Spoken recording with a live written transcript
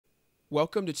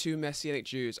Welcome to Two Messianic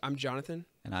Jews. I'm Jonathan.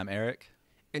 And I'm Eric.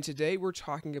 And today we're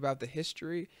talking about the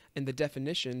history and the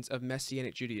definitions of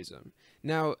Messianic Judaism.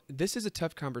 Now, this is a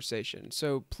tough conversation,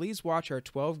 so please watch our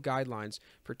 12 guidelines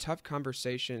for tough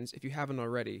conversations if you haven't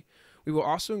already. We will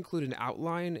also include an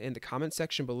outline in the comment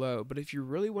section below, but if you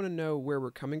really want to know where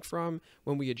we're coming from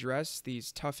when we address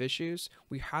these tough issues,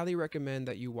 we highly recommend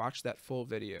that you watch that full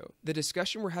video. The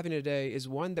discussion we're having today is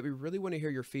one that we really want to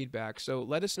hear your feedback, so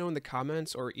let us know in the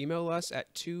comments or email us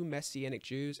at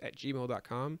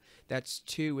 2messianicjews@gmail.com. That's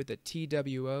 2 with a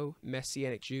TWO,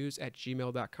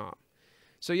 messianicjews@gmail.com.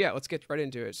 So yeah, let's get right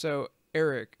into it. So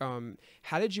Eric,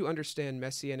 how did you understand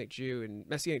Messianic Jew and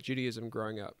Messianic Judaism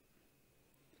growing up?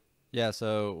 Yeah,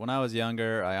 so when I was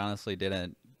younger, I honestly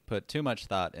didn't put too much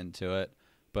thought into it,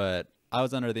 but I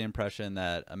was under the impression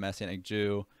that a Messianic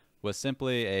Jew was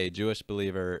simply a Jewish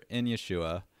believer in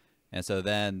Yeshua, and so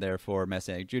then, therefore,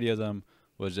 Messianic Judaism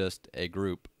was just a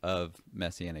group of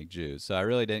Messianic Jews. So I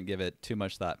really didn't give it too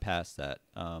much thought past that.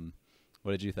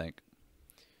 What did you think?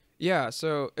 Yeah,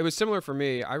 so it was similar for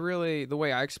me. The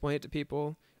way I explain it to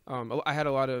people, I had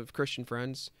a lot of Christian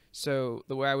friends. So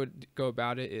the way I would go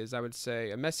about it is I would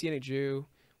say a Messianic Jew,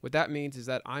 what that means is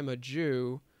that I'm a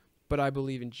Jew, but I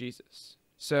believe in Jesus.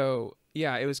 So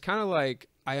yeah, it was kind of like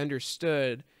I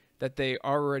understood that they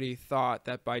already thought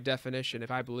that by definition,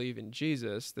 if I believe in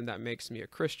Jesus, then that makes me a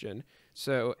Christian.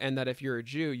 So, and that if you're a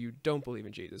Jew, you don't believe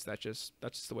in Jesus. That's just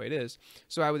the way it is.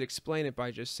 So I would explain it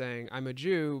by just saying, I'm a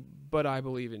Jew, but I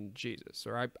believe in Jesus,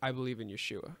 or I believe in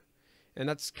Yeshua. And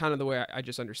that's kind of the way I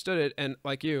just understood it. And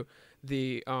like you,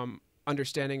 the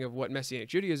understanding of what Messianic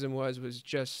Judaism was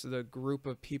just the group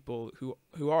of people who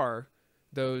are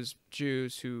those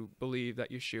Jews who believe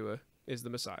that Yeshua is the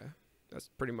Messiah. That's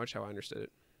pretty much how I understood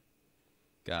it.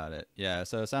 Got it. Yeah,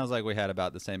 so it sounds like we had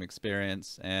about the same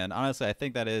experience. And honestly, I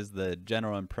think that is the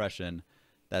general impression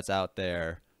that's out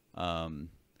there. And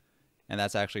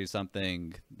that's actually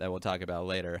something that we'll talk about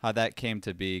later, how that came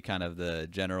to be kind of the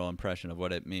general impression of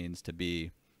what it means to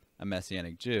be a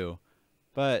Messianic Jew.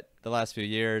 But the last few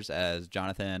years, as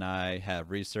Jonathan and I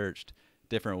have researched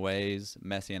different ways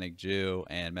Messianic Jew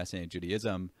and Messianic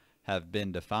Judaism have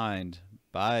been defined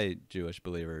by Jewish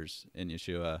believers in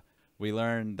Yeshua, we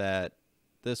learned that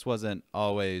this wasn't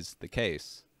always the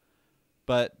case.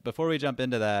 But before we jump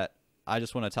into that, I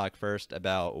just want to talk first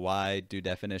about why do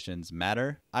definitions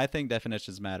matter. I think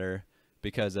definitions matter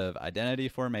because of identity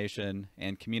formation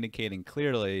and communicating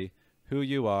clearly who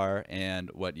you are and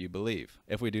what you believe.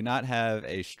 If we do not have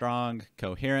a strong,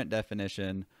 coherent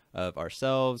definition of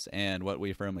ourselves and what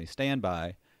we firmly stand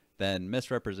by, then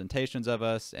misrepresentations of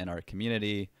us and our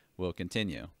community will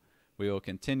continue. We will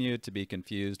continue to be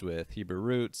confused with Hebrew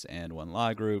roots and one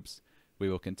law groups. We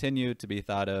will continue to be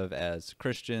thought of as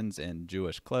Christians in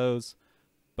Jewish clothes.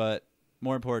 But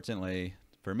more importantly,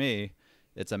 for me,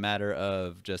 it's a matter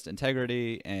of just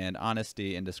integrity and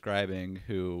honesty in describing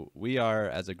who we are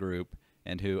as a group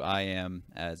and who I am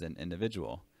as an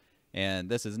individual. And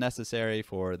this is necessary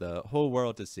for the whole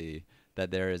world to see that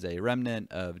there is a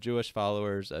remnant of Jewish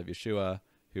followers of Yeshua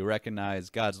who recognize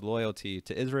God's loyalty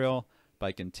to Israel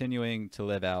by continuing to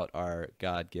live out our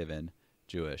God-given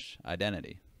Jewish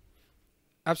identity.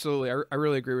 Absolutely. I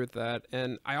really agree with that.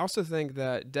 And I also think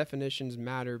that definitions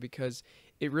matter because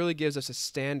it really gives us a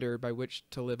standard by which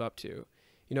to live up to.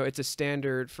 You know, it's a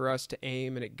standard for us to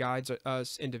aim, and it guides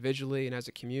us individually and as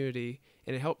a community,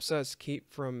 and it helps us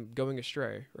keep from going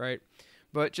astray, right?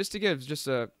 But just to give just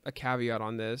a caveat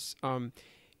on this,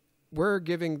 we're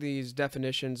giving these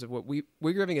definitions of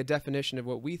we're giving a definition of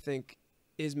what we think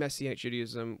is Messianic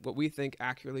Judaism, what we think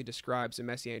accurately describes a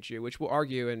Messianic Jew, which we'll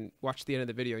argue and watch the end of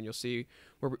the video and you'll see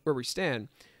where we stand.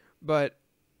 But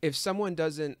if someone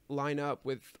doesn't line up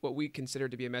with what we consider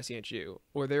to be a Messianic Jew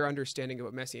or their understanding of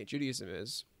what Messianic Judaism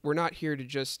is, we're not here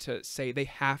to say they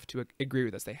have to agree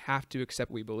with us. They have to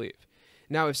accept what we believe.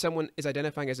 Now, if someone is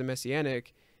identifying as a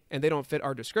Messianic and they don't fit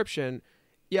our description,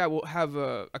 yeah, we'll have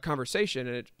a conversation,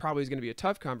 and it probably is going to be a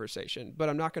tough conversation, but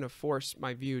I'm not going to force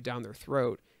my view down their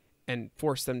throat and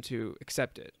force them to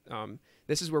accept it.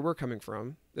 This is where we're coming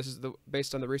from. This is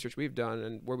based on the research we've done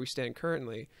and where we stand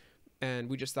currently.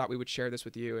 And we just thought we would share this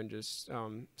with you and just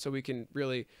so we can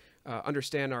really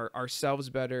understand ourselves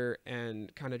better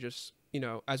and kind of just,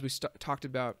 as we talked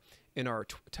about in our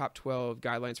top 12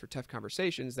 guidelines for tough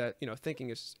conversations, that,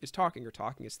 thinking is talking or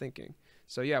talking is thinking.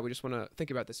 So yeah, we just want to think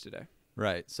about this today.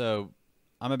 Right. So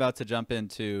I'm about to jump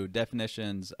into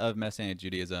definitions of Messianic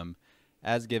Judaism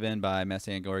as given by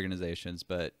Messianic organizations.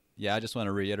 But yeah, I just want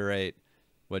to reiterate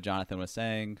what Jonathan was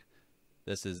saying.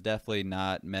 This is definitely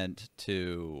not meant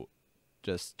to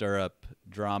just stir up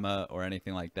drama or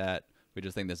anything like that. We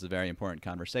just think this is a very important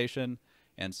conversation.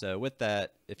 And so with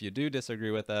that, if you do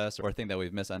disagree with us or think that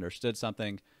we've misunderstood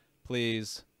something,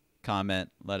 please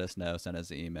comment, let us know, send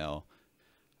us an email.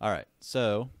 All right,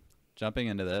 so jumping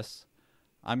into this,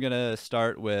 I'm going to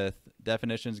start with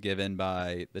definitions given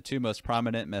by the two most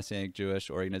prominent Messianic Jewish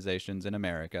organizations in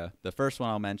America. The first one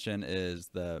I'll mention is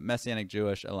the Messianic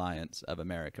Jewish Alliance of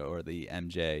America, or the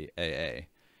MJAA.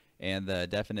 And the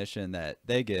definition that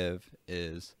they give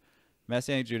is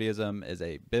Messianic Judaism is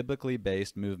a biblically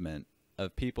based movement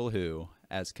of people who,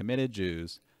 as committed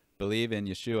Jews, believe in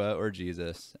Yeshua or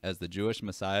Jesus as the Jewish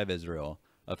Messiah of Israel,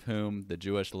 of whom the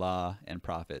Jewish law and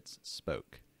prophets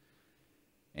spoke.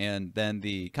 And then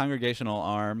the congregational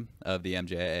arm of the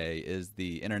MJAA is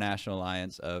the International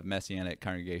Alliance of Messianic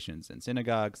Congregations and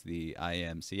Synagogues, the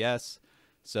IMCS.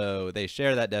 So they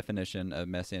share that definition of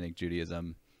Messianic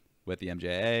Judaism with the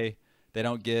MJAA. They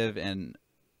don't give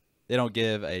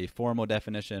a formal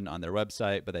definition on their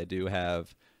website, but they do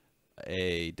have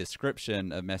a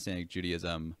description of Messianic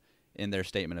Judaism in their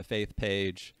statement of faith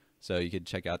page. So you could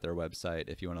check out their website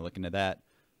if you want to look into that.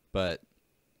 But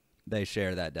they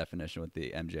share that definition with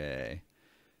the MJAA.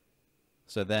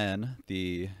 So then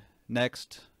the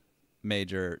next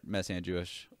major Messianic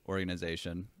Jewish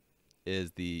organization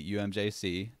is the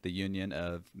UMJC, the Union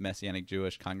of Messianic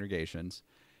Jewish Congregations.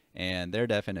 And their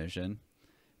definition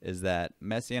is that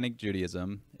Messianic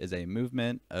Judaism is a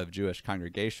movement of Jewish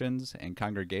congregations and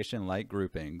congregation-like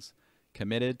groupings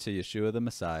committed to Yeshua the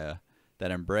Messiah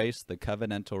that embrace the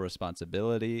covenantal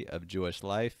responsibility of Jewish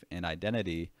life and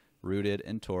identity rooted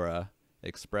in Torah,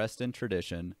 expressed in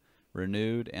tradition,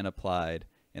 renewed and applied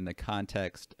in the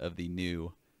context of the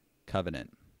new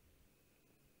covenant.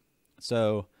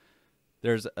 So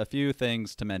there's a few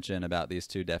things to mention about these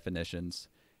two definitions.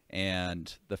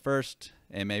 And the first,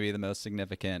 and maybe the most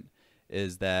significant,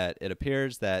 is that it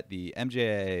appears that the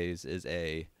MJAA's is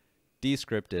a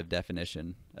descriptive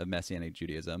definition of Messianic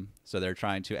Judaism. So they're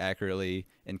trying to accurately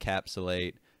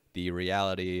encapsulate the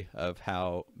reality of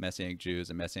how Messianic Jews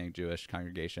and Messianic Jewish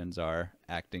congregations are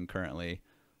acting currently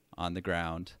on the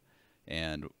ground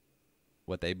and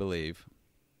what they believe.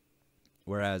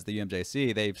 Whereas the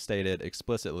UMJC, they've stated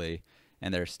explicitly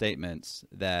in their statements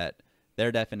that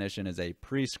their definition is a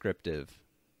prescriptive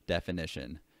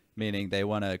definition, meaning they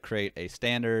want to create a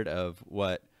standard of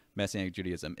what Messianic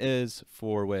Judaism is,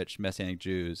 for which Messianic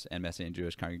Jews and Messianic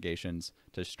Jewish congregations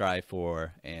to strive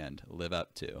for and live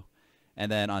up to. And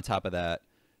then on top of that,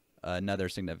 another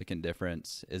significant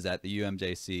difference is that the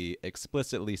UMJC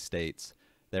explicitly states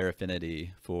their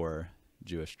affinity for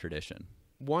Jewish tradition.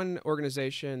 One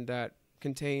organization that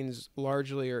contains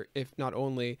largely, or if not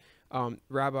only,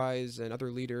 rabbis and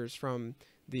other leaders from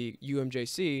the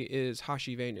UMJC is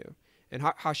Hashivenu. And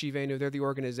Hashivenu, they're the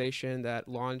organization that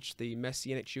launched the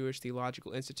Messianic Jewish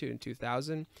Theological Institute in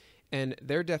 2000. And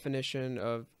their definition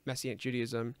of Messianic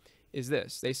Judaism is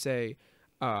this. They say,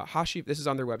 this is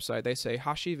on their website, they say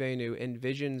Hashivenu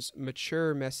envisions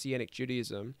mature Messianic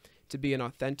Judaism to be an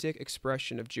authentic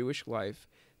expression of Jewish life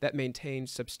that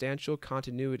maintains substantial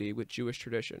continuity with Jewish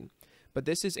tradition. But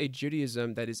this is a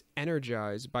Judaism that is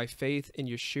energized by faith in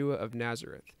Yeshua of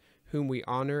Nazareth, whom we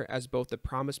honor as both the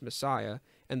promised Messiah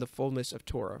and the fullness of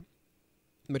Torah.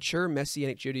 Mature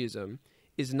Messianic Judaism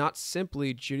is not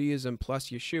simply Judaism plus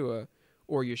Yeshua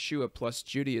or Yeshua plus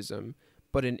Judaism,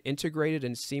 but an integrated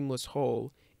and seamless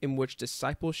whole in which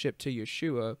discipleship to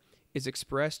Yeshua is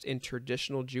expressed in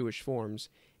traditional Jewish forms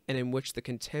and in which the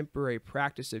contemporary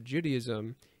practice of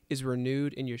Judaism is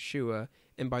renewed in Yeshua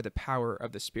and by the power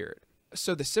of the Spirit.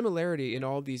 So the similarity in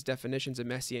all these definitions of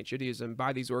Messianic Judaism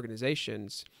by these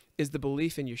organizations is the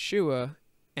belief in Yeshua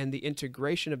and the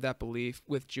integration of that belief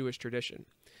with Jewish tradition.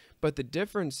 But the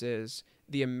difference is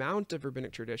the amount of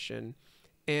rabbinic tradition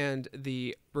and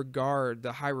the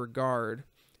high regard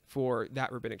for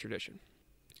that rabbinic tradition.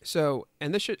 So,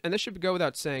 and this should go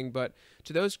without saying, but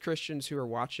to those Christians who are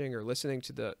watching or listening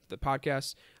to the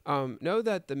podcast, know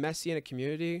that the Messianic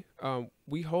community,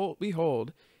 we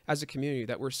hold as a community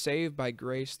that we're saved by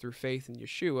grace through faith in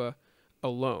Yeshua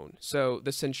alone. So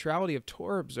the centrality of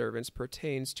Torah observance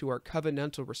pertains to our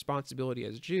covenantal responsibility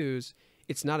as Jews.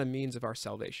 It's not a means of our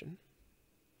salvation.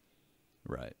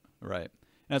 Right.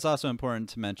 And it's also important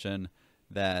to mention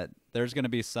that there's going to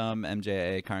be some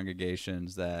MJA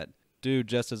congregations that do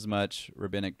just as much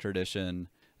rabbinic tradition.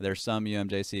 There's some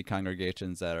UMJC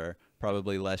congregations that are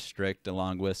probably less strict,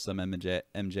 along with some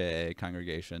MJA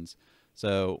congregations.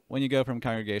 So when you go from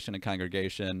congregation to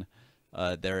congregation,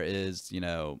 there is, you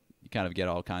kind of get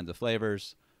all kinds of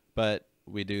flavors, but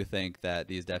we do think that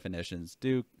these definitions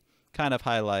do kind of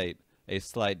highlight a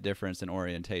slight difference in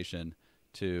orientation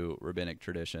to rabbinic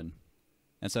tradition.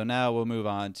 And so now we'll move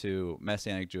on to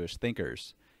Messianic Jewish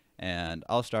thinkers. And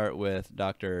I'll start with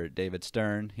Dr. David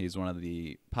Stern. He's one of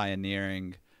the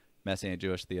pioneering Messianic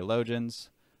Jewish theologians.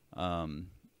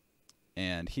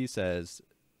 And he says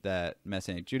that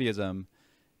Messianic Judaism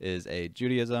is a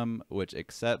Judaism which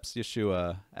accepts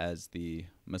Yeshua as the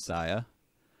Messiah.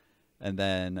 And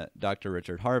then Dr.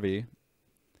 Richard Harvey,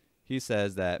 he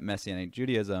says that Messianic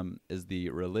Judaism is the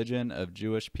religion of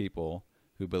Jewish people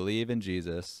who believe in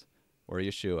Jesus or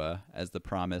Yeshua as the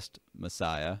promised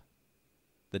Messiah.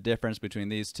 The difference between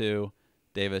these two,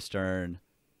 David Stern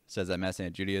says that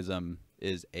Messianic Judaism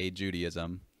is a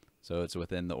Judaism, so it's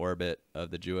within the orbit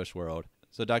of the Jewish world.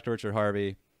 So Dr. Richard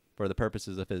Harvey, for the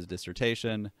purposes of his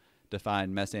dissertation,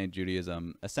 defined Messianic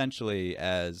Judaism essentially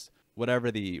as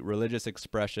whatever the religious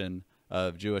expression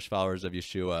of Jewish followers of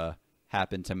Yeshua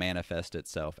happened to manifest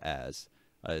itself as,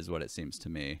 is what it seems to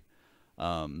me.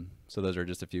 So those are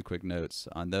just a few quick notes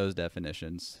on those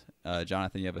definitions.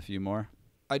 Jonathan, you have a few more?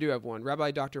 I do have one.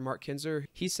 Rabbi Dr. Mark Kinzer,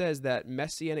 he says that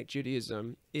Messianic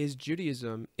Judaism is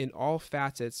Judaism in all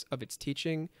facets of its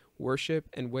teaching, worship,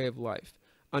 and way of life,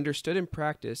 understood and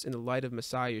practiced in the light of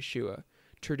Messiah Yeshua.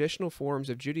 Traditional forms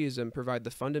of Judaism provide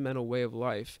the fundamental way of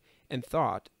life and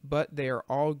thought, but they are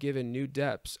all given new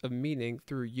depths of meaning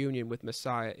through union with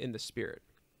Messiah in the Spirit.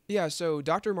 Yeah, so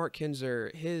Dr. Mark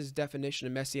Kinzer, his definition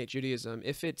of Messianic Judaism,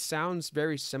 if it sounds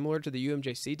very similar to the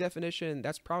UMJC definition,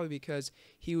 that's probably because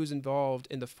he was involved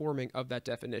in the forming of that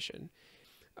definition.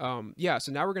 So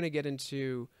now we're going to get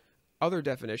into other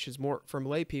definitions, more from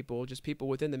lay people, just people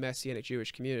within the Messianic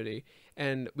Jewish community.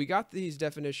 And we got these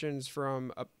definitions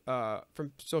from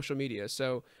social media.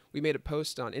 So we made a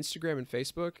post on Instagram and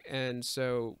Facebook, and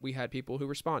so we had people who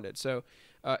responded. So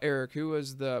Eric, who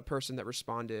was the person that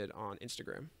responded on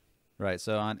Instagram? Right,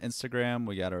 so on Instagram,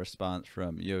 we got a response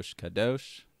from Yosh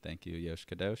Kadosh. Thank you, Yosh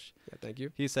Kadosh. Yeah, thank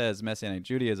you. He says Messianic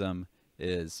Judaism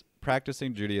is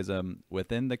practicing Judaism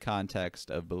within the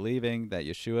context of believing that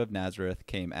Yeshua of Nazareth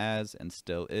came as and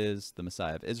still is the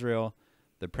Messiah of Israel.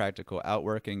 The practical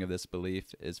outworking of this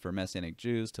belief is for Messianic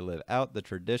Jews to live out the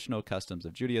traditional customs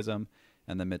of Judaism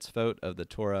and the mitzvot of the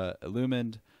Torah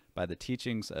illumined by the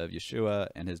teachings of Yeshua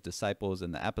and his disciples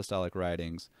in the apostolic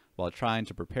writings, while trying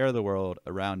to prepare the world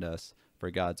around us for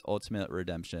God's ultimate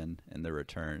redemption in the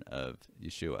return of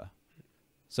Yeshua.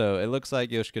 So it looks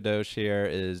like Yosh Kadosh here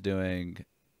is doing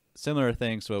similar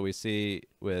things to what we see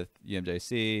with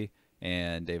UMJC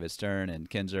and David Stern and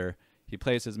Kinzer. He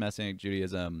places Messianic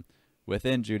Judaism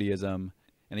within Judaism,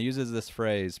 and he uses this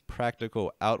phrase,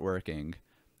 practical outworking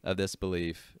of this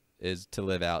belief is to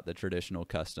live out the traditional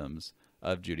customs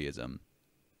of Judaism.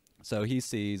 So he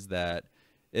sees that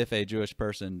if a Jewish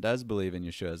person does believe in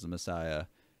Yeshua as the Messiah,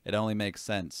 it only makes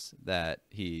sense that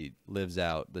he lives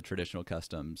out the traditional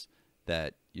customs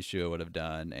that Yeshua would have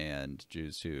done and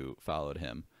Jews who followed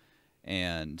him.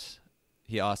 And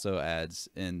he also adds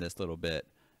in this little bit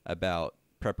about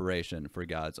preparation for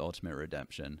God's ultimate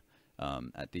redemption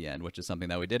at the end, which is something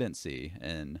that we didn't see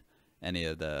in any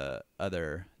of the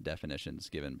other definitions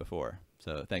given before.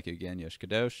 So thank you again, Yosh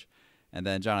Kadosh. And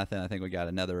then, Jonathan, I think we got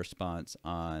another response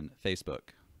on Facebook.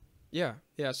 Yeah.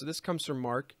 So this comes from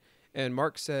Mark. And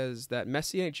Mark says that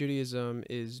Messianic Judaism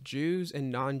is Jews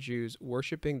and non-Jews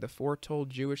worshiping the foretold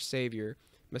Jewish Savior,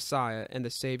 Messiah, and the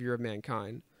Savior of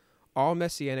mankind. All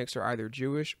Messianics are either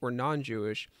Jewish or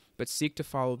non-Jewish, but seek to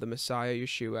follow the Messiah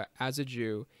Yeshua as a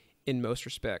Jew in most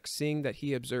respects, seeing that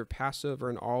he observed Passover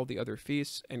and all the other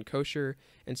feasts and kosher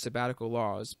and sabbatical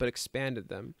laws, but expanded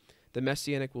them. The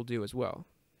Messianic will do as well.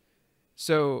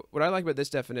 So what I like about this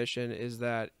definition is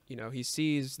that, he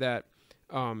sees that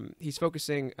he's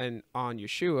focusing on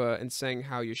Yeshua and saying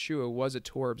how Yeshua was a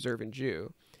Torah observant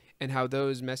Jew, and how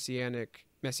those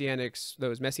Messianics,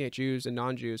 those Messianic Jews and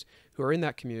non-Jews who are in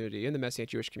that community, in the Messianic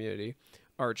Jewish community,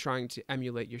 are trying to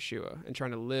emulate Yeshua and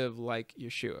trying to live like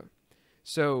Yeshua.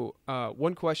 So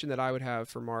one question that I would have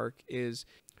for Mark is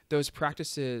those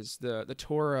practices, the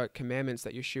Torah commandments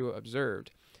that Yeshua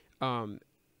observed,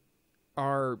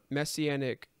 are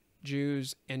Messianic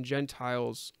Jews and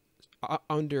Gentiles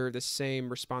under the same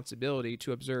responsibility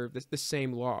to observe the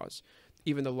same laws,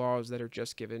 even the laws that are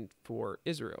just given for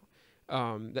Israel?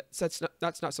 That's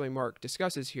not something Mark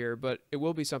discusses here, but it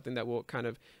will be something that we'll kind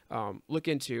of look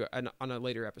into on a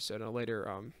later episode,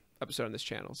 episode on this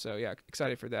channel. So yeah,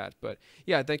 excited for that. But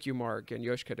yeah, thank you, Mark and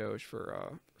Yosh Kadosh,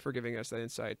 for giving us that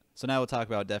insight. So now we'll talk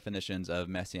about definitions of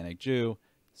Messianic Jew.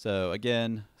 So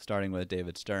again, starting with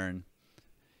David Stern,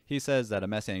 he says that a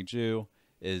Messianic Jew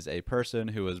is a person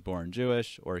who was born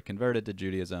Jewish or converted to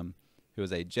Judaism, who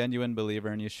is a genuine believer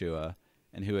in Yeshua,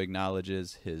 and who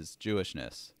acknowledges his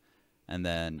Jewishness. And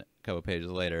then a couple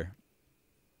pages later,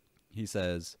 He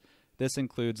says, this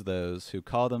includes those who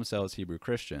call themselves Hebrew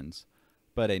Christians,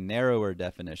 but a narrower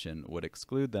definition would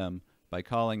exclude them by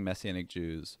calling Messianic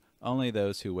Jews only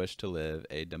those who wish to live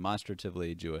a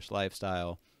demonstratively Jewish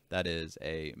lifestyle, that is,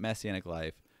 a Messianic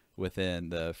life within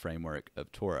the framework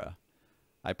of Torah.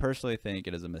 I personally think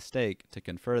it is a mistake to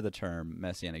confer the term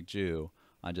Messianic Jew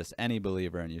on just any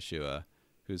believer in Yeshua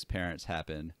whose parents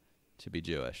happen to be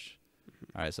Jewish.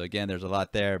 All right, so again, there's a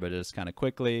lot there, but just kind of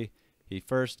quickly, he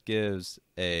first gives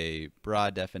a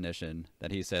broad definition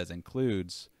that he says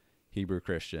includes Hebrew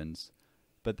Christians,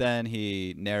 but then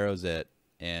he narrows it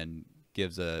and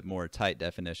gives a more tight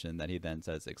definition that he then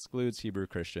says excludes Hebrew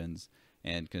Christians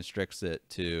and constricts it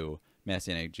to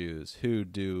Messianic Jews who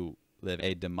do live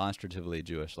a demonstratively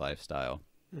Jewish lifestyle.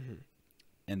 Mm-hmm.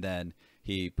 And then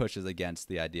he pushes against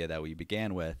the idea that we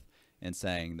began with in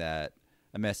saying that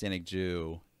a Messianic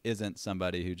Jew isn't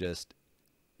somebody who just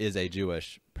is a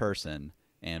Jewish person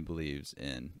and believes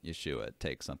in Yeshua. It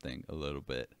takes something a little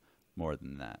bit more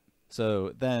than that.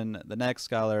 So then the next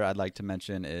scholar I'd like to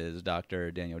mention is Dr.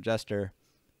 Daniel Jester.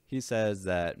 He says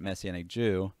that Messianic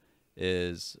Jew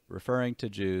is referring to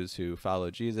Jews who follow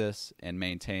Jesus and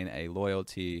maintain a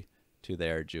loyalty to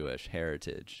their Jewish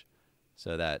heritage.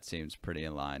 So that seems pretty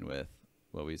in line with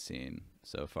what we've seen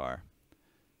so far.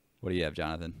 What do you have,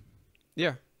 Jonathan?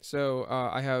 Yeah. So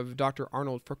I have Dr.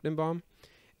 Arnold Fruchtenbaum,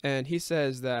 and he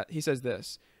says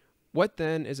this: what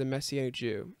then is a Messianic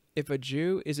Jew? If a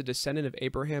Jew is a descendant of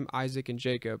Abraham, Isaac, and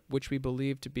Jacob, which we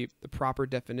believe to be the proper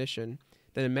definition,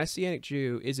 then a Messianic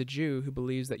Jew is a Jew who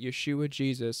believes that Yeshua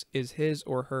Jesus is his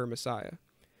or her Messiah.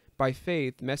 By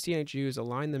faith, Messianic Jews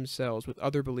align themselves with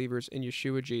other believers in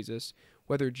Yeshua Jesus,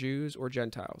 whether Jews or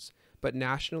Gentiles, but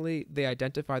nationally they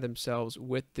identify themselves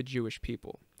with the Jewish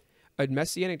people. A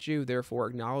Messianic Jew therefore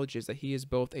acknowledges that he is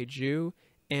both a Jew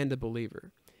and a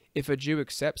believer. If a Jew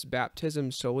accepts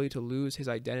baptism solely to lose his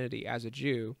identity as a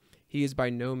Jew, he is by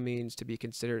no means to be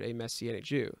considered a Messianic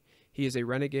Jew. He is a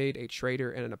renegade, a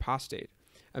traitor, and an apostate.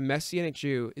 A Messianic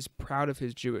Jew is proud of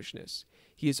his Jewishness.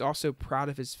 He is also proud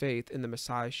of his faith in the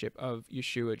Messiahship of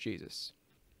Yeshua Jesus.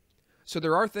 So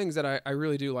there are things that I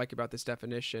really do like about this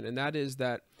definition, and that is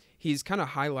that he's kind of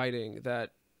highlighting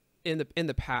that in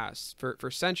the past,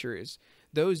 for centuries,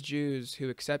 those Jews who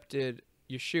accepted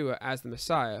Yeshua as the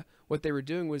Messiah, what they were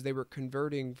doing was they were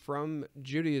converting from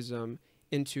Judaism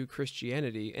into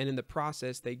Christianity, and in the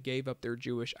process they gave up their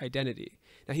Jewish identity.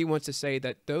 Now he wants to say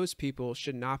that those people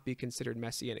should not be considered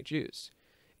Messianic Jews.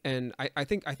 And I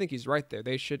think he's right there.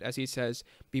 They should, as he says,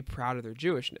 be proud of their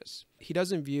Jewishness. He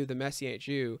doesn't view the Messianic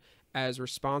Jew as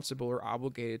responsible or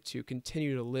obligated to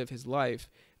continue to live his life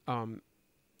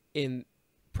in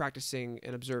practicing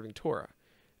and observing Torah.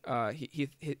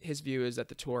 His view is that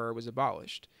the Torah was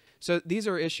abolished. So these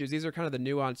are issues. These are kind of the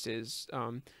nuances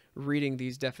reading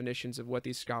these definitions of what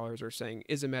these scholars are saying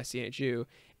is a Messianic Jew.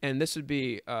 And this would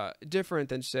be different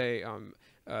than, say,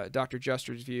 Dr.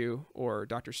 Juster's view or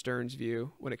Dr. Stern's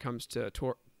view when it comes to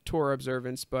Torah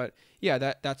observance. But yeah,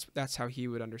 that's how he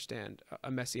would understand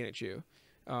a Messianic Jew.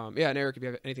 Yeah, and Eric, if you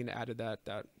have anything to add to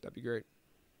that'd be great.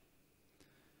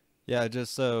 Yeah,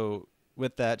 just so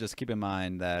with that, just keep in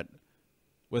mind that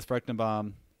with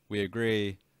Fruchtenbaum, we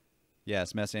agree,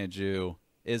 yes, Messianic Jew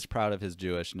is proud of his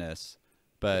Jewishness,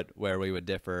 but where we would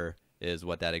differ is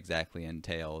what that exactly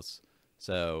entails.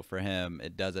 So for him,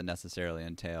 it doesn't necessarily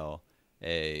entail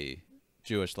a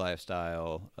Jewish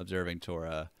lifestyle, observing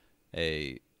Torah,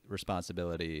 a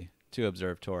responsibility to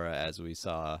observe Torah, as we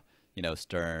saw,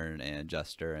 Stern and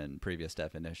Juster and previous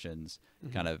definitions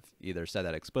kind of either said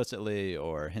that explicitly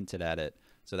or hinted at it.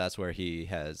 So that's where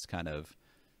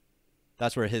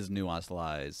that's where his nuance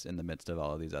lies in the midst of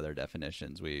all of these other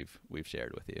definitions we've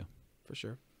shared with you. For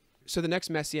sure. So the next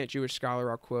Messianic Jewish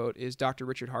scholar I'll quote is Dr.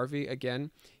 Richard Harvey.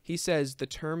 Again, he says the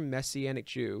term Messianic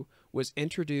Jew was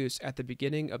introduced at the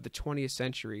beginning of the 20th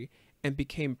century and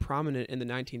became prominent in the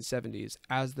 1970s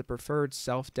as the preferred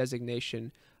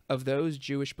self-designation of those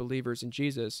Jewish believers in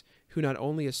Jesus who not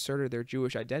only asserted their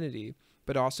Jewish identity,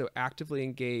 but also actively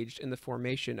engaged in the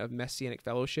formation of Messianic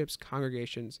fellowships,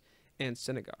 congregations, and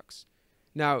synagogues.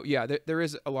 Now, yeah, there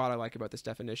is a lot I like about this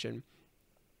definition,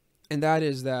 and that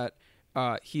is that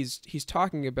he's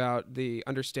talking about the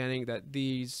understanding that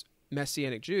these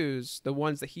Messianic Jews, the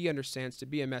ones that he understands to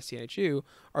be a Messianic Jew,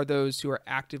 are those who are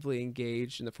actively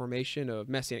engaged in the formation of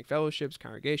Messianic fellowships,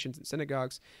 congregations, and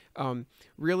synagogues.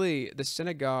 Really, the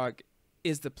synagogue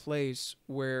is the place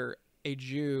where a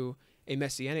Jew, a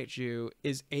Messianic Jew,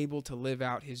 is able to live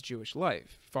out his Jewish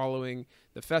life, following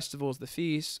the festivals, the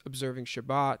feasts, observing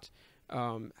Shabbat,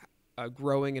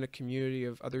 growing in a community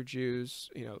of other Jews,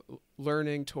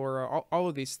 learning Torah. All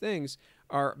of these things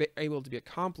are able to be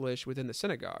accomplished within the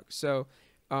synagogue. So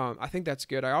I think that's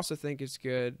good. I also think it's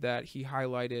good that he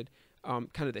highlighted kind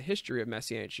of the history of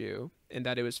Messianic Jew, and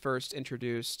that it was first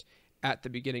introduced at the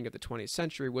beginning of the 20th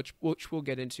century, which we'll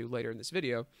get into later in this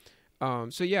video.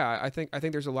 So yeah, I think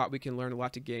there's a lot we can learn, a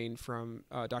lot to gain from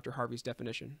Dr. Harvey's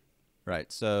definition.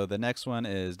 Right. So the next one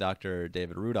is Dr.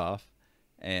 David Rudolph,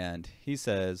 and he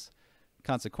says,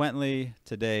 consequently,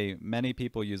 today many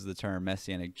people use the term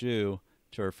Messianic Jew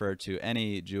to refer to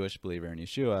any Jewish believer in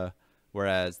Yeshua,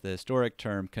 whereas the historic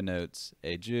term connotes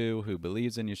a Jew who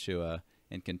believes in Yeshua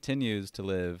and continues to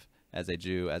live as a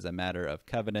Jew as a matter of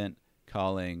covenant,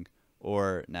 calling,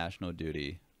 or national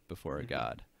duty before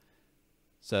God.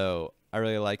 So I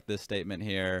really like this statement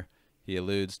here. He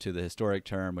alludes to the historic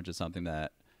term, which is something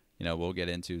that, you know, we'll get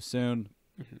into soon.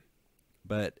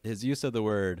 But his use of the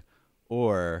word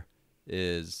 "or"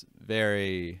 is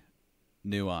very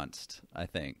nuanced, I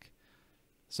think.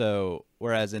 So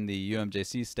whereas in the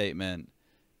UMJC statement,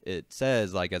 it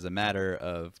says, like, as a matter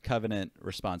of covenant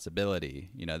responsibility,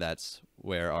 you know, that's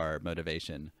where our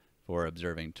motivation for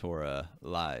observing Torah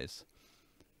lies.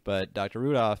 But Dr.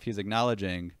 Rudolph, he's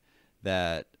acknowledging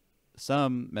that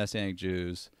some Messianic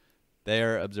Jews,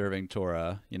 they're observing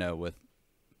Torah, you know, with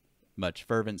much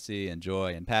fervency and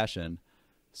joy and passion,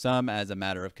 some as a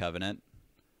matter of covenant,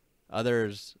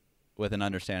 others with an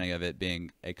understanding of it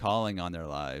being a calling on their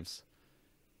lives,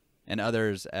 and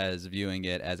others as viewing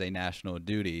it as a national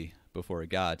duty before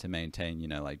God to maintain, you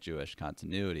know, like Jewish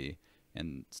continuity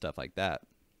and stuff like that.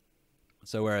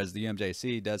 So whereas the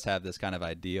UMJC does have this kind of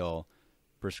ideal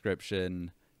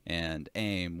prescription and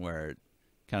aim where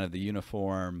kind of the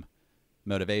uniform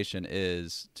motivation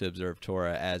is to observe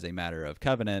Torah as a matter of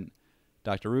covenant,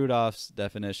 Dr. Rudolph's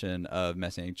definition of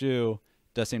Messianic Jew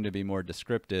does seem to be more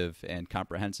descriptive and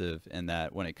comprehensive in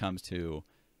that when it comes to,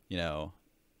 you know,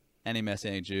 any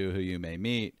Messianic Jew who you may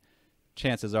meet,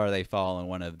 chances are they fall in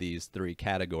one of these three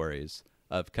categories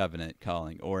of covenant,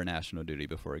 calling, or national duty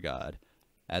before God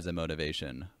as a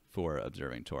motivation for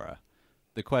observing Torah.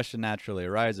 The question naturally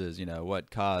arises, you know,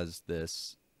 what caused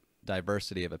this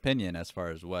diversity of opinion as far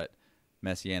as what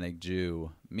Messianic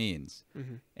Jew means?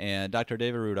 And Dr.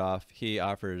 David Rudolph, he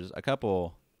offers a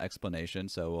couple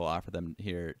explanations, so we'll offer them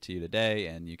here to you today,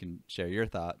 and you can share your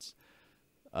thoughts.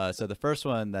 So the first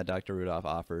one that Dr. Rudolph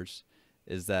offers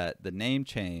is that the name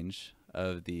change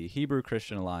of the Hebrew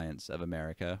Christian Alliance of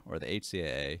America, or the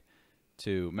HCAA,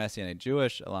 to Messianic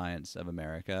Jewish Alliance of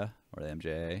America, or the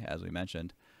MJA, as we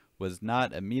mentioned, was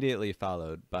not immediately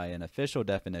followed by an official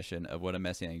definition of what a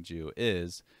Messianic Jew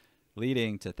is,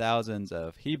 leading to thousands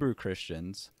of Hebrew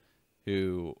Christians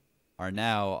who are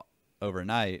now,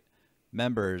 overnight,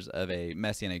 members of a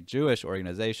Messianic Jewish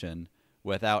organization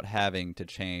without having to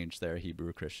change their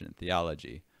Hebrew Christian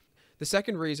theology. The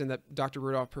second reason that Dr.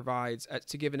 Rudolph provides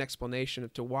to give an explanation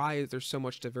of to why there's so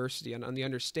much diversity on the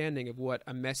understanding of what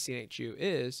a Messianic Jew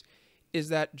is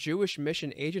that Jewish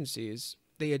mission agencies,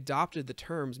 they adopted the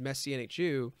terms Messianic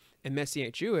Jew and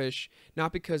Messianic Jewish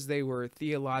not because they were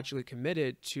theologically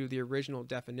committed to the original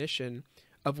definition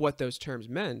of what those terms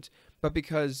meant, but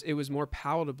because it was more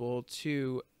palatable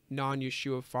to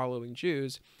non-Yeshua following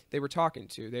Jews they were talking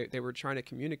to. They were trying to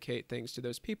communicate things to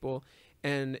those people,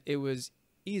 and it was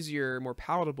easier, more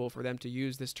palatable for them to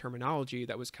use this terminology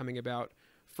that was coming about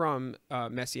from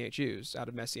Messianic Jews, out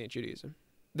of Messianic Judaism.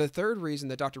 The third reason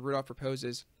that Dr. Rudolph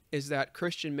proposes is that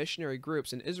Christian missionary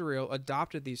groups in Israel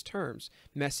adopted these terms,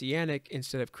 Messianic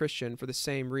instead of Christian, for the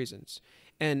same reasons.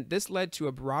 And this led to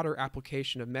a broader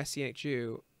application of Messianic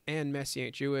Jew and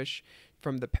Messianic Jewish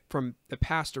from the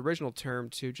past original term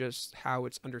to just how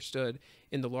it's understood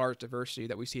in the large diversity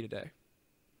that we see today.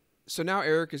 So now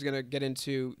Eric is going to get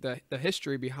into the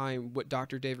history behind what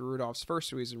Dr. David Rudolph's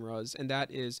first reason was, and that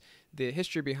is the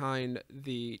history behind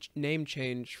the name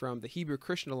change from the Hebrew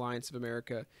Christian Alliance of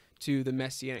America to the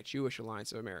Messianic Jewish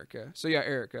Alliance of America. So yeah,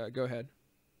 Eric, go ahead.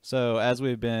 So as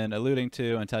we've been alluding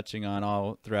to and touching on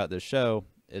all throughout this show,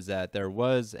 is that there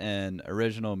was an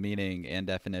original meaning and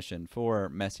definition for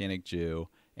Messianic Jew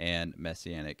and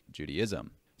Messianic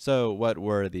Judaism. So what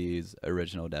were these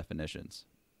original definitions?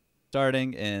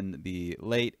 Starting in the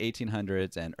late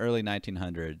 1800s and early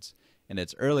 1900s, in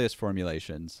its earliest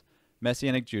formulations,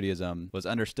 Messianic Judaism was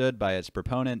understood by its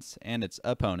proponents and its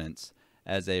opponents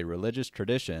as a religious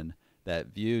tradition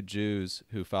that viewed Jews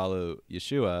who follow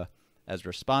Yeshua as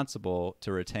responsible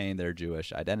to retain their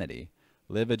Jewish identity,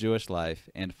 live a Jewish life,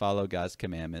 and follow God's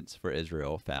commandments for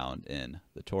Israel found in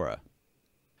the Torah.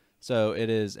 So it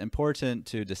is important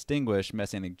to distinguish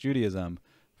Messianic Judaism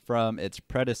from its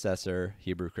predecessor,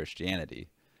 Hebrew Christianity.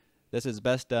 This is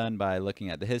best done by looking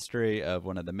at the history of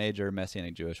one of the major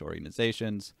Messianic Jewish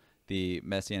organizations, the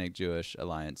Messianic Jewish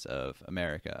Alliance of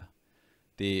America.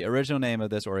 The original name of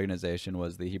this organization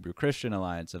was the Hebrew Christian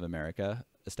Alliance of America,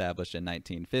 established in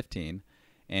 1915,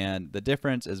 and the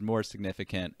difference is more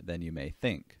significant than you may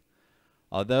think.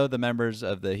 Although the members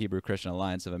of the Hebrew Christian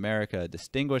Alliance of America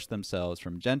distinguished themselves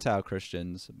from Gentile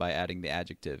Christians by adding the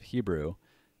adjective Hebrew,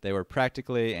 they were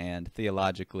practically and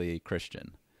theologically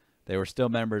Christian. They were still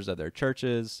members of their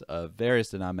churches of various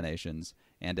denominations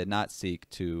and did not seek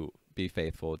to be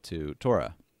faithful to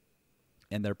Torah.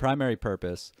 And their primary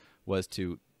purpose was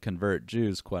to convert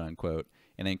Jews, quote unquote,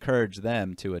 and encourage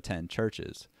them to attend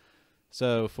churches.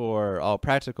 So for all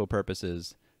practical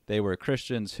purposes, they were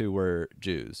Christians who were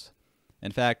Jews.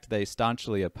 In fact, they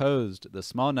staunchly opposed the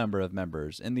small number of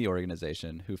members in the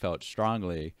organization who felt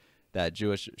strongly that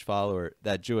Jewish followers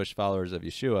of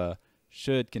Yeshua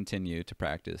should continue to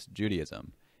practice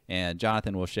Judaism. And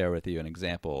Jonathan will share with you an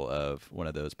example of one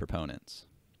of those proponents.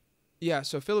 Yeah,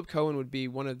 so Philip Cohen would be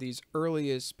one of these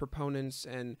earliest proponents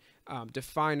and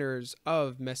definers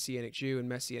of Messianic Jew and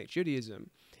Messianic Judaism.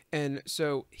 And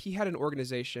so he had an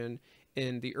organization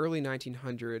in the early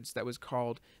 1900s that was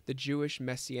called the Jewish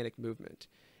Messianic Movement.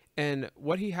 And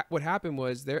what happened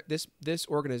was this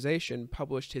organization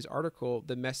published his article,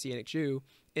 The Messianic Jew,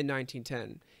 in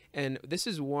 1910. And this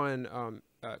is one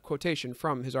quotation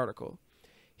from his article.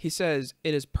 He says,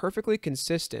 "It is perfectly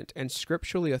consistent and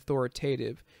scripturally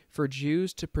authoritative for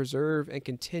Jews to preserve and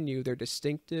continue their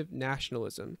distinctive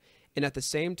nationalism and at the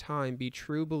same time be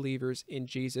true believers in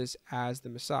Jesus as the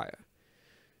Messiah."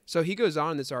 So he goes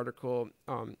on in this article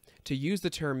to use the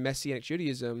term Messianic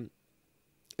Judaism,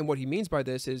 and what he means by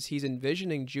this is he's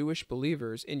envisioning Jewish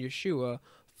believers in Yeshua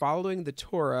following the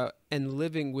Torah and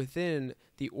living within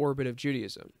the orbit of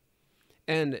Judaism.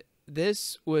 And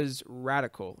this was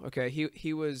radical. Okay,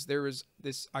 there was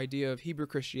this idea of Hebrew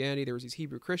Christianity. There was these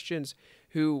Hebrew Christians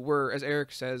who were, as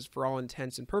Eric says, for all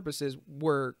intents and purposes,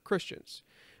 were Christians.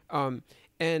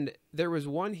 And there was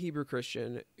one Hebrew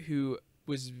Christian who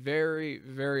was very,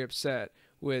 very upset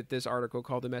with this article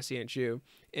called The Messianic Jew,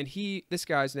 and this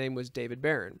guy's name was David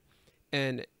Barron,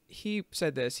 and he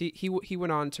said this. He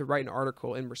went on to write an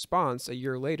article in response a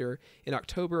year later in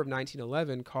October of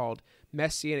 1911 called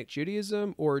Messianic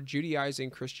Judaism or Judaizing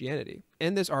Christianity.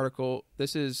 In this article,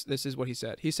 this is what he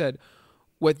said. He said,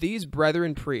 "What these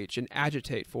brethren preach and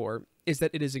agitate for is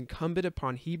that it is incumbent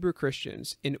upon Hebrew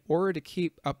Christians, in order to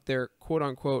keep up their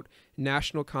quote-unquote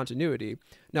national continuity,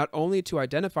 not only to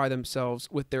identify themselves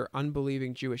with their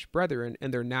unbelieving Jewish brethren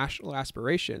and their national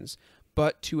aspirations,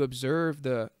 but to observe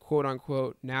the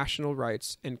quote-unquote national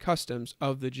rights and customs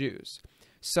of the Jews,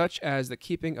 such as the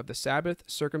keeping of the Sabbath,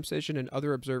 circumcision, and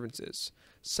other observances,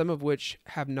 some of which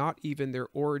have not even their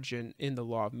origin in the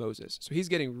law of Moses." So he's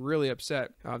getting really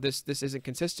upset. This isn't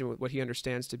consistent with what he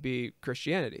understands to be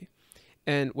Christianity.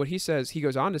 And what he says, he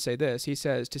goes on to say this. He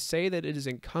says, "To say that it is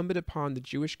incumbent upon the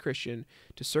Jewish Christian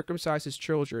to circumcise his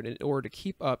children in order to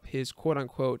keep up his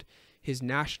quote-unquote his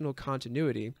national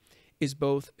continuity is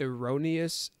both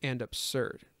erroneous and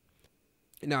absurd."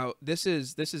 Now,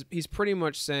 he's pretty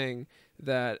much saying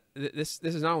that this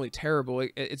is not only terrible,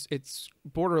 it's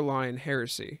borderline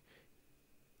heresy.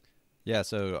 Yeah,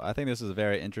 so I think this is a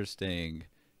very interesting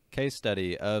case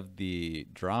study of the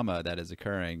drama that is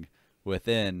occurring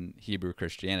within Hebrew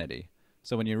Christianity.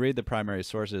 So when you read the primary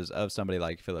sources of somebody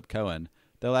like Philip Cohen,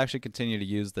 they'll actually continue to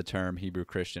use the term Hebrew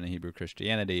Christian and Hebrew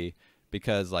Christianity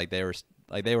because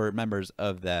they were members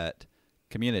of that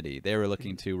community. They were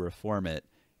looking to reform it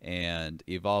and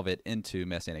evolve it into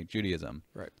Messianic Judaism.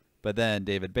 Right. But then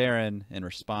David Barron, in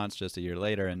response just a year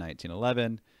later in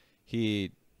 1911,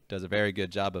 he does a very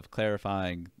good job of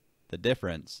clarifying the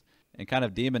difference and kind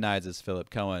of demonizes Philip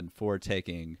Cohen for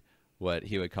taking what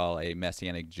he would call a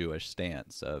Messianic Jewish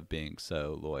stance of being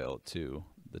so loyal to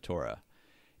the Torah.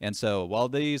 And so while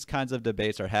these kinds of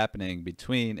debates are happening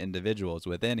between individuals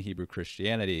within Hebrew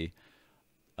Christianity,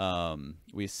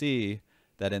 we see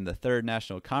that in the Third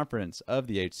National Conference of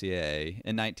the HCAA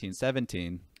in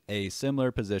 1917, a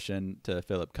similar position to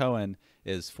Philip Cohen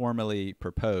is formally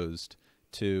proposed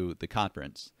to the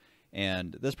conference.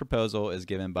 And this proposal is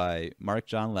given by Mark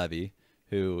John Levy,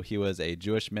 who he was a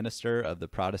Jewish minister of the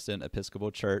Protestant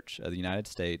Episcopal Church of the United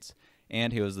States,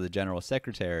 and he was the general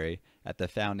secretary at the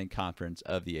founding conference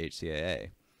of the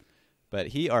HCAA. But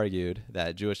he argued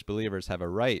that Jewish believers have a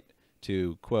right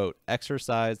to, quote,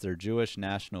 exercise their Jewish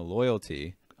national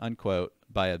loyalty, unquote,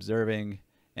 by observing,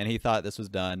 and he thought this was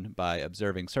done by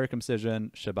observing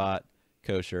circumcision, Shabbat,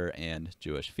 kosher, and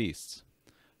Jewish feasts.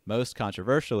 Most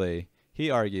controversially, he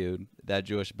argued that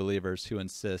Jewish believers who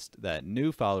insist that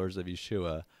new followers of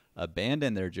Yeshua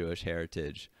abandon their Jewish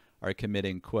heritage are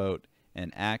committing, quote,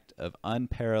 an act of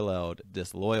unparalleled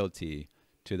disloyalty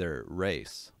to their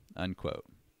race, unquote.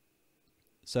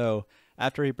 So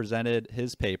after he presented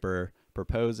his paper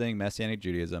proposing Messianic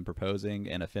Judaism, proposing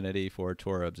an affinity for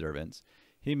Torah observance,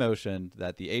 he motioned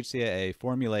that the HCAA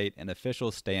formulate an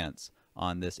official stance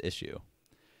on this issue.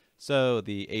 So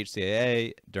the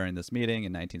HCAA, during this meeting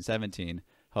in 1917,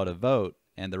 held a vote,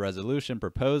 and the resolution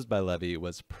proposed by Levy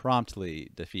was promptly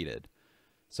defeated.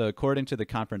 So according to the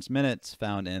conference minutes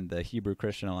found in the Hebrew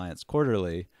Christian Alliance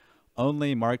Quarterly,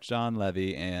 only Mark John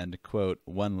Levy and, quote,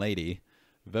 one lady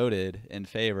voted in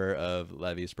favor of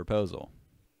Levy's proposal.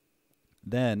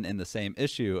 Then, in the same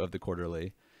issue of the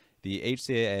Quarterly, the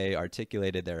HCAA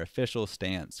articulated their official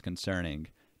stance concerning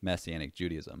Messianic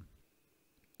Judaism.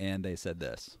 And they said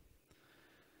this: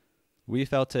 "We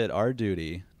felt it our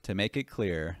duty to make it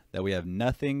clear that we have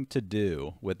nothing to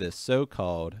do with this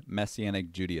so-called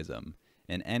Messianic Judaism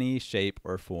in any shape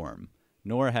or form,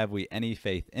 nor have we any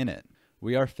faith in it.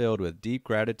 We are filled with deep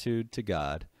gratitude to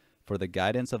God for the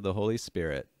guidance of the Holy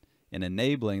Spirit in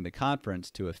enabling the conference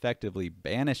to effectively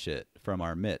banish it from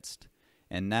our midst.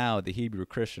 And now the Hebrew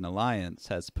Christian Alliance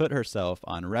has put herself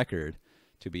on record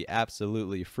to be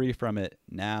absolutely free from it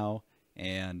now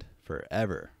and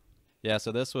forever." Yeah,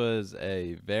 so this was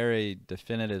a very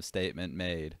definitive statement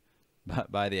made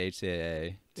by the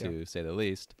HCAA, to say the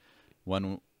least,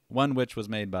 one which was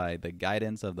made by the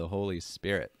guidance of the Holy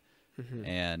Spirit.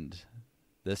 And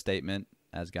this statement,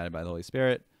 as guided by the Holy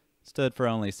Spirit, stood for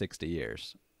only 60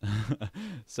 years.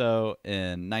 So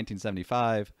in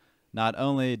 1975, not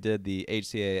only did the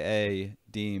HCAA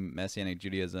deem Messianic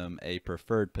Judaism a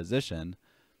preferred position,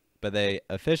 but they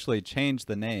officially changed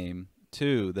the name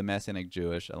to the Messianic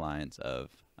Jewish Alliance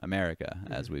of America,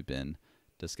 as we've been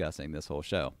discussing this whole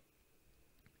show.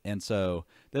 And so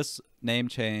this name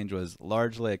change was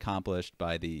largely accomplished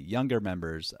by the younger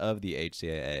members of the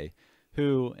HCAA,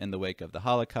 who, in the wake of the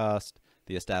Holocaust,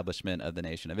 the establishment of the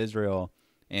nation of Israel,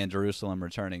 and Jerusalem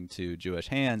returning to Jewish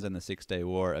hands in the Six-Day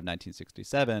War of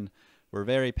 1967, were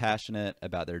very passionate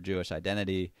about their Jewish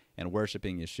identity and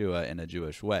worshiping Yeshua in a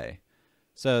Jewish way.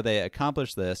 So they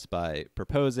accomplished this by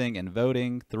proposing and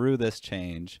voting through this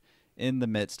change in the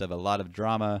midst of a lot of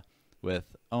drama,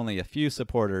 with only a few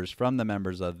supporters from the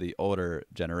members of the older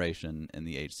generation in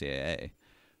the HCAA.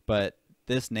 But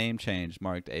this name change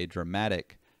marked a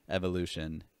dramatic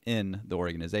evolution in the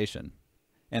organization.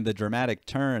 And the dramatic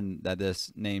turn that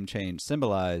this name change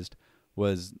symbolized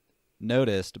was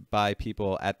noticed by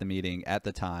people at the meeting at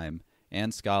the time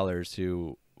and scholars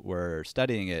who were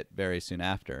studying it very soon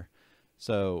after.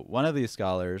 So one of these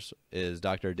scholars is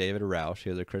Dr. David Rausch. He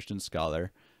was a Christian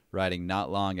scholar, writing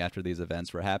not long after these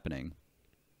events were happening.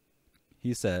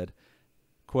 He said,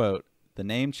 quote, "The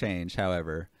name change,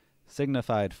 however,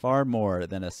 signified far more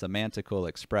than a semantical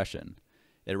expression.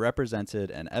 It represented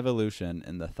an evolution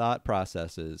in the thought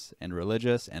processes and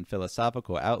religious and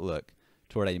philosophical outlook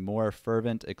toward a more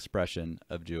fervent expression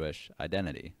of Jewish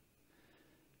identity."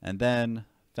 And then,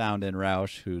 found in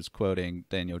Rausch, who's quoting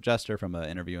Daniel Jester from an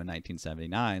interview in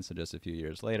 1979, so just a few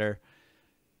years later,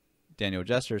 Daniel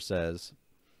Jester says,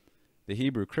 "The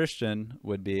Hebrew Christian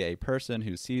would be a person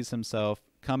who sees himself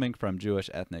coming from Jewish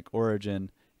ethnic origin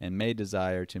and may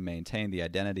desire to maintain the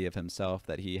identity of himself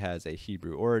that he has a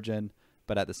Hebrew origin,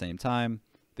 but at the same time,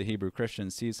 the Hebrew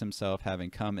Christian sees himself having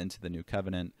come into the new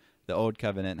covenant. The old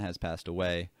covenant has passed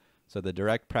away, so the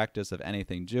direct practice of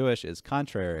anything Jewish is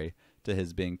contrary to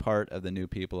his being part of the new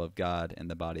people of God in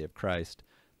the body of Christ.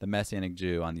 The Messianic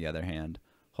Jew, on the other hand,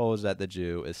 holds that the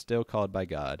Jew is still called by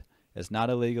God. It's not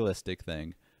a legalistic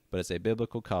thing, but it's a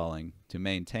biblical calling to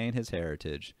maintain his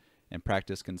heritage and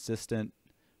practice consistent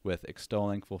with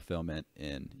extolling fulfillment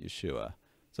in Yeshua."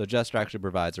 So Jester actually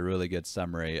provides a really good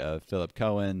summary of Philip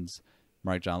Cohen's,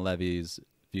 Mark John Levy's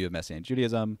view of Messianic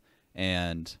Judaism,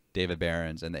 and David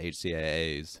Barron's and the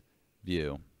HCAA's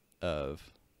view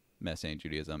of Messianic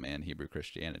Judaism and Hebrew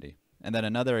Christianity. And then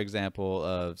another example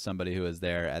of somebody who was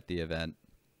there at the event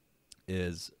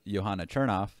is Johanna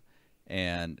Chernoff,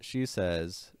 and she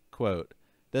says, quote,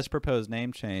 "This proposed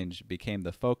name change became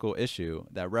the focal issue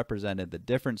that represented the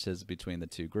differences between the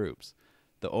two groups.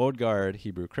 The old guard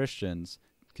Hebrew Christians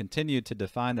continued to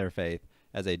define their faith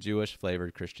as a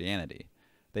Jewish-flavored Christianity.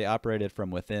 They operated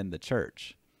from within the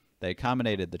church. They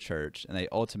accommodated the church, and they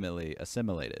ultimately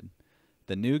assimilated.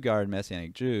 The new guard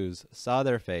Messianic Jews saw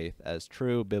their faith as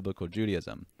true biblical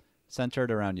Judaism,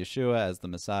 centered around Yeshua as the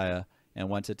Messiah, and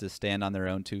wanted to stand on their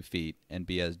own 2 feet and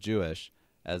be as Jewish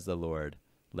as the Lord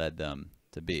led them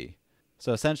to be."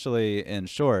 So essentially, in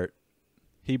short,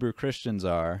 Hebrew Christians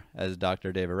are, as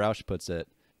Dr. David Rausch puts it,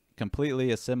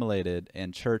 completely assimilated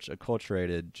and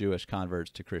church-acculturated Jewish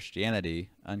converts to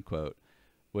Christianity, unquote,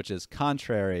 which is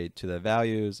contrary to the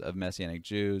values of Messianic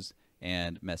Jews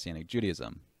and Messianic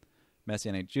Judaism.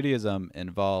 Messianic Judaism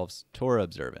involves Torah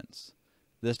observance.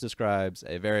 This describes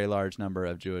a very large number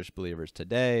of Jewish believers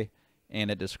today,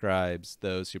 and it describes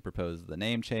those who proposed the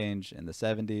name change in the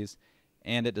 70s,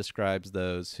 and it describes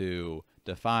those who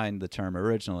defined the term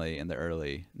originally in the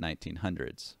early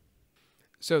 1900s.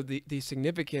 So the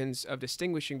significance of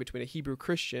distinguishing between a Hebrew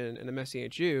Christian and a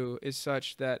Messianic Jew is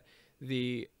such that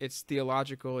it's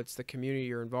theological, it's the community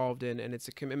you're involved in, and it's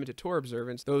a commitment to Torah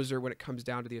observance. Those are when it comes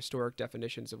down to the historic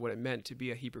definitions of what it meant to be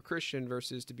a Hebrew Christian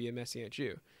versus to be a Messianic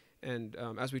Jew. And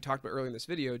as we talked about earlier in this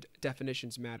video,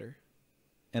 definitions matter.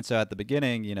 And so at the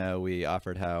beginning, we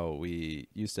offered how we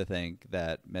used to think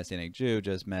that Messianic Jew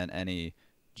just meant any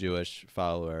Jewish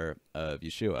follower of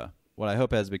Yeshua. What I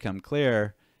hope has become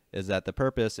clear is that the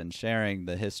purpose in sharing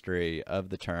the history of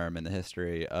the term and the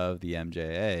history of the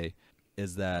MJA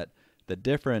is that the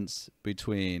difference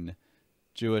between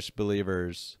Jewish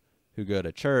believers who go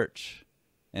to church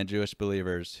and Jewish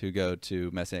believers who go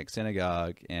to Messianic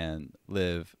synagogue and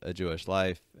live a Jewish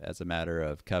life as a matter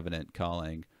of covenant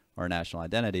calling or national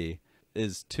identity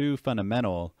is too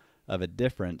fundamental of a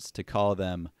difference to call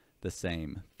them the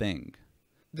same thing.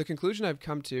 The conclusion I've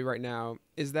come to right now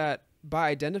is that by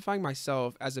identifying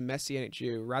myself as a Messianic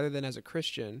Jew rather than as a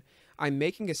Christian, I'm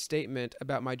making a statement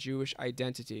about my Jewish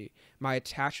identity, my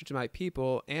attachment to my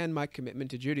people, and my commitment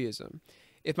to Judaism.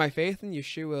 If my faith in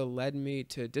Yeshua led me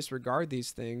to disregard these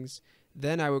things,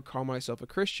 then I would call myself a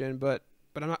Christian, but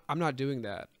I'm not doing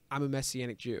that. I'm a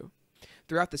Messianic Jew.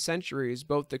 Throughout the centuries,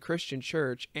 both the Christian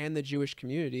church and the Jewish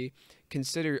community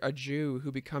consider a Jew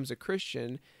who becomes a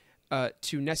Christian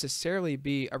to necessarily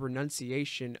be a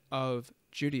renunciation of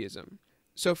Judaism.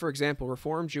 So, for example,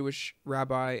 Reformed Jewish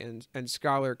rabbi and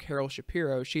scholar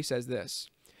Carol-Shapiro, she says this: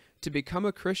 "To become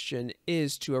a Christian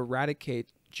is to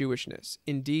eradicate Jewishness.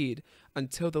 Indeed,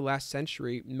 until the last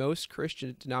century, most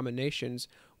Christian denominations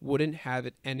wouldn't have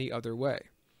it any other way."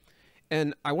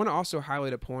 And I want to also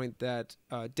highlight a point that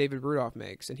David Rudolph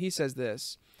makes, and he says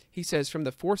this. He says, from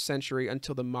the 4th century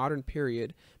until the modern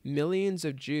period, millions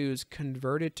of Jews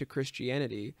converted to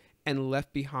Christianity and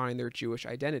left behind their Jewish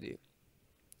identity.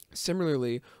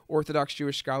 Similarly, Orthodox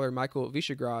Jewish scholar Michael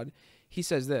Visegrad, he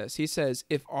says this. He says,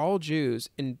 if all Jews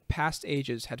in past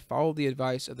ages had followed the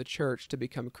advice of the church to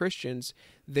become Christians,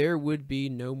 there would be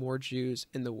no more Jews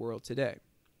in the world today.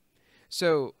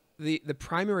 So the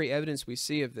primary evidence we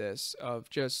see of this, of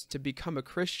just to become a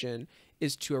Christian,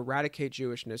 is to eradicate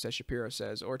Jewishness, as Shapiro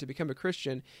says, or to become a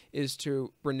Christian is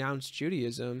to renounce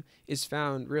Judaism, is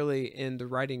found really in the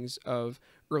writings of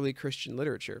early Christian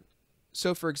literature.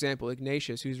 So, for example,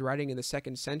 Ignatius, who's writing in the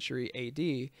 2nd century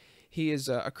AD, he is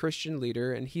a Christian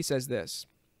leader, and he says this: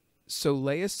 "So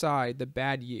lay aside the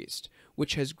bad yeast,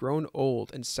 which has grown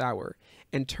old and sour,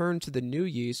 and turn to the new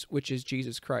yeast, which is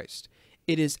Jesus Christ.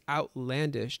 It is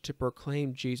outlandish to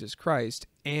proclaim Jesus Christ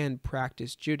and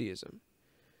practice Judaism."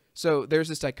 So there's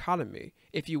this dichotomy.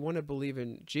 If you want to believe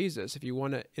in Jesus, if you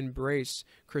want to embrace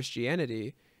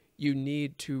Christianity, you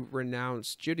need to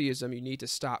renounce Judaism. You need to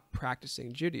stop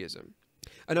practicing Judaism.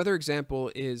 Another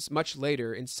example is much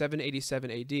later, in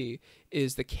 787 AD,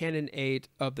 is the Canon 8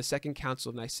 of the Second Council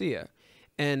of Nicaea.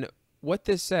 And what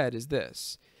this said is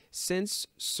this: since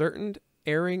certain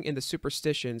erring in the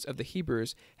superstitions of the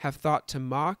Hebrews have thought to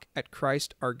mock at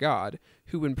Christ our God,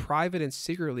 who in private and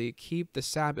secretly keep the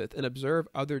Sabbath and observe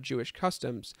other Jewish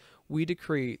customs, we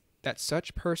decree that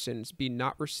such persons be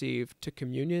not received to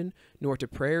communion, nor to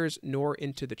prayers, nor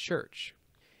into the church.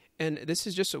 And this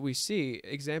is just what we see,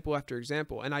 example after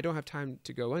example. And I don't have time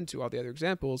to go into all the other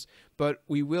examples, but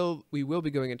we will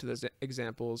be going into those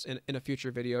examples in a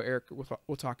future video. Eric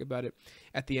will talk about it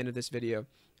at the end of this video.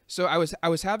 So I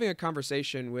was having a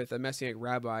conversation with a Messianic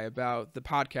rabbi about the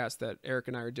podcast that Eric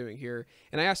and I are doing here,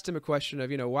 and I asked him a question of,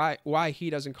 why he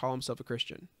doesn't call himself a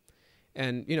Christian.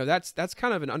 And that's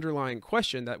kind of an underlying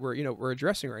question that we're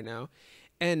addressing right now.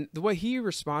 And the way he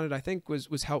responded, I think,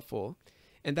 was helpful.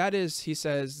 And that is, he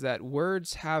says that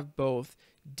words have both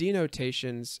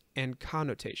denotations and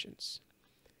connotations.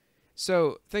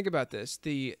 So think about this.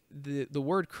 The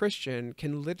word Christian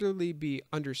can literally be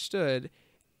understood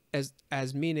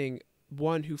as meaning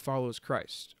one who follows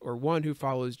Christ, or one who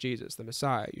follows Jesus, the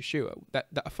Messiah, Yeshua,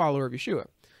 a follower of Yeshua,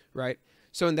 right?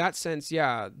 So in that sense,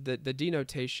 yeah, the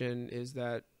denotation is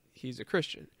that he's a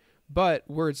Christian. But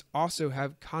words also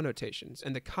have connotations,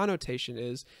 and the connotation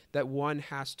is that one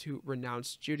has to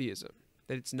renounce Judaism,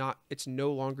 that it's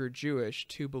no longer Jewish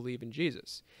to believe in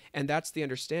Jesus. And that's the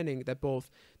understanding that both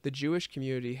the Jewish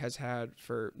community has had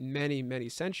for many, many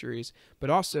centuries, but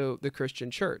also the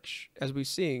Christian church, as we've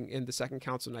seen in the Second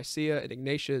Council of Nicaea and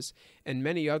Ignatius and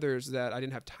many others that I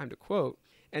didn't have time to quote.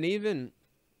 And even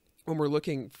when we're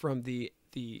looking from the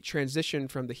transition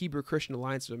from the Hebrew Christian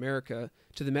Alliance of America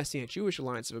to the Messianic Jewish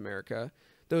Alliance of America,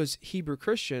 those Hebrew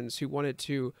Christians who wanted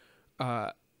to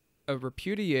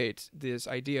repudiate this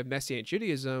idea of Messianic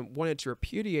Judaism wanted to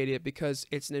repudiate it because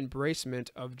it's an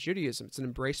embracement of Judaism. It's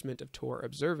an embracement of Torah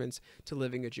observance to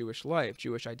living a Jewish life,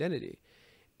 Jewish identity.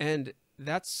 And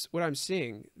that's what I'm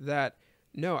seeing, that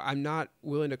no, I'm not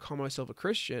willing to call myself a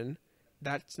Christian.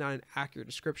 That's not an accurate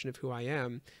description of who I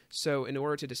am. So in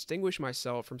order to distinguish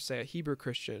myself from, say, a Hebrew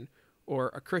Christian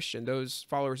or a Christian, those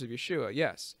followers of Yeshua,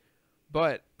 yes,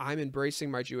 but I'm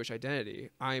embracing my Jewish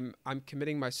identity. I'm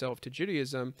committing myself to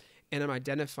Judaism, and I'm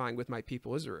identifying with my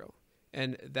people Israel.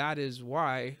 And that is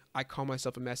why I call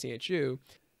myself a Messianic Jew.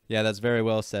 Yeah, that's very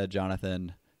well said,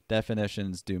 Jonathan.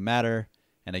 Definitions do matter.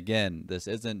 And again, this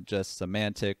isn't just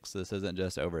semantics. This isn't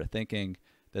just overthinking.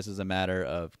 This is a matter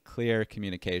of clear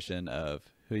communication of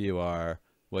who you are,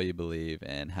 what you believe,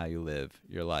 and how you live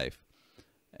your life.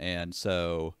 And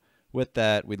so with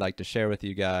that, we'd like to share with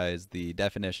you guys the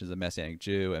definitions of Messianic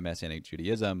Jew and Messianic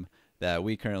Judaism that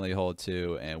we currently hold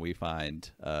to, and we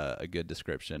find a good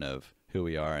description of who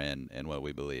we are and what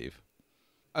we believe.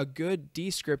 A good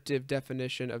descriptive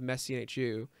definition of Messianic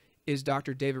Jew is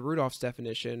Dr. David Rudolph's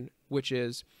definition, which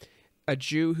is a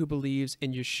Jew who believes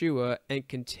in Yeshua and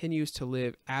continues to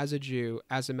live as a Jew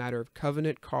as a matter of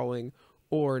covenant calling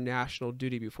or national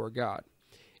duty before God.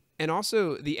 And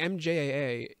also, the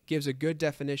MJAA gives a good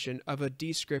definition of a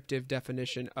descriptive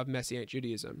definition of Messianic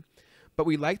Judaism. But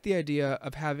we like the idea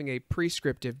of having a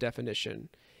prescriptive definition.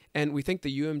 And we think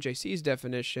the UMJC's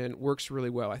definition works really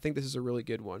well. I think this is a really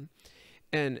good one.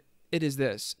 And it is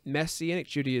this: Messianic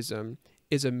Judaism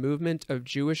is a movement of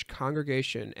Jewish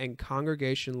congregation and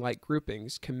congregation-like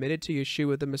groupings committed to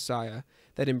Yeshua the Messiah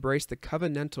that embrace the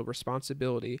covenantal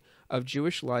responsibility of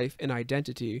Jewish life and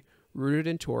identity rooted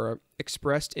in Torah,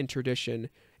 expressed in tradition,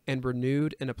 and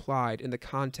renewed and applied in the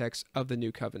context of the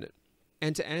New Covenant.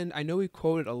 And to end, I know we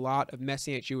quoted a lot of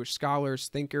Messianic Jewish scholars,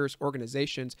 thinkers,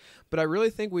 organizations, but I really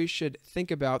think we should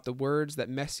think about the words that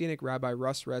Messianic Rabbi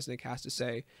Russ Resnick has to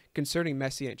say concerning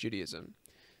Messianic Judaism.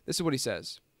 This is what he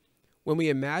says: "When we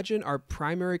imagine our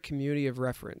primary community of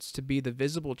reference to be the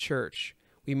visible church,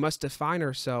 we must define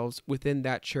ourselves within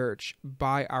that church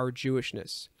by our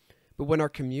Jewishness. But when our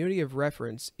community of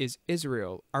reference is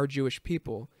Israel, our Jewish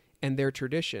people, and their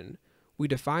tradition, we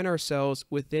define ourselves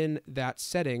within that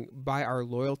setting by our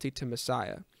loyalty to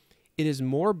Messiah. It is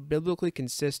more biblically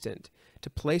consistent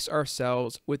to place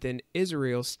ourselves within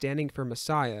Israel standing for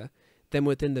Messiah than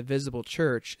within the visible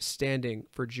church standing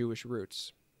for Jewish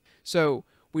roots." So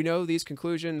we know these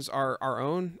conclusions are our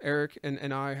own. Eric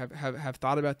and I have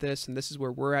thought about this, and this is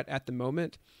where we're at the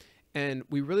moment. And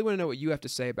we really want to know what you have to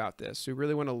say about this. We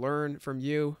really want to learn from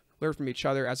you, learn from each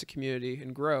other as a community,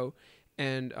 and grow.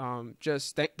 And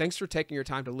just thanks for taking your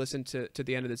time to listen to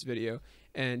the end of this video.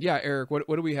 And yeah, Eric, what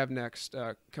do we have next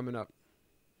coming up?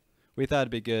 We thought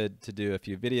it'd be good to do a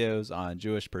few videos on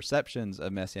Jewish perceptions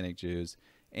of Messianic Jews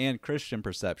and Christian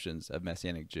perceptions of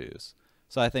Messianic Jews.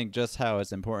 So I think just how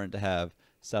it's important to have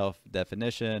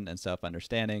self-definition and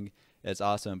self-understanding, it's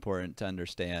also important to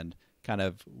understand kind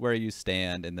of where you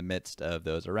stand in the midst of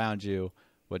those around you.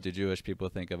 What do Jewish people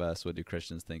think of us? What do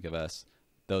Christians think of us?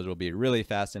 Those will be really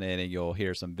fascinating. You'll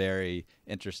hear some very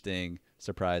interesting,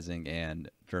 surprising, and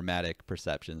dramatic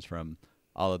perceptions from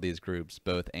all of these groups,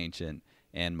 both ancient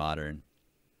and modern.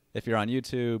 If you're on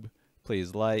YouTube,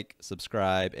 please like,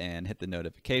 subscribe, and hit the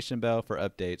notification bell for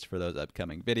updates for those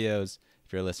upcoming videos.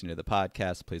 If you're listening to the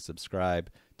podcast, please subscribe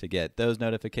to get those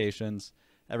notifications.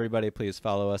 Everybody, please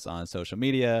follow us on social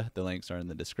media. The links are in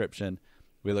the description.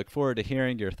 We look forward to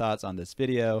hearing your thoughts on this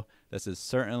video. This is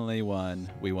certainly one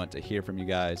we want to hear from you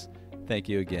guys. Thank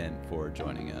you again for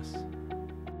joining us.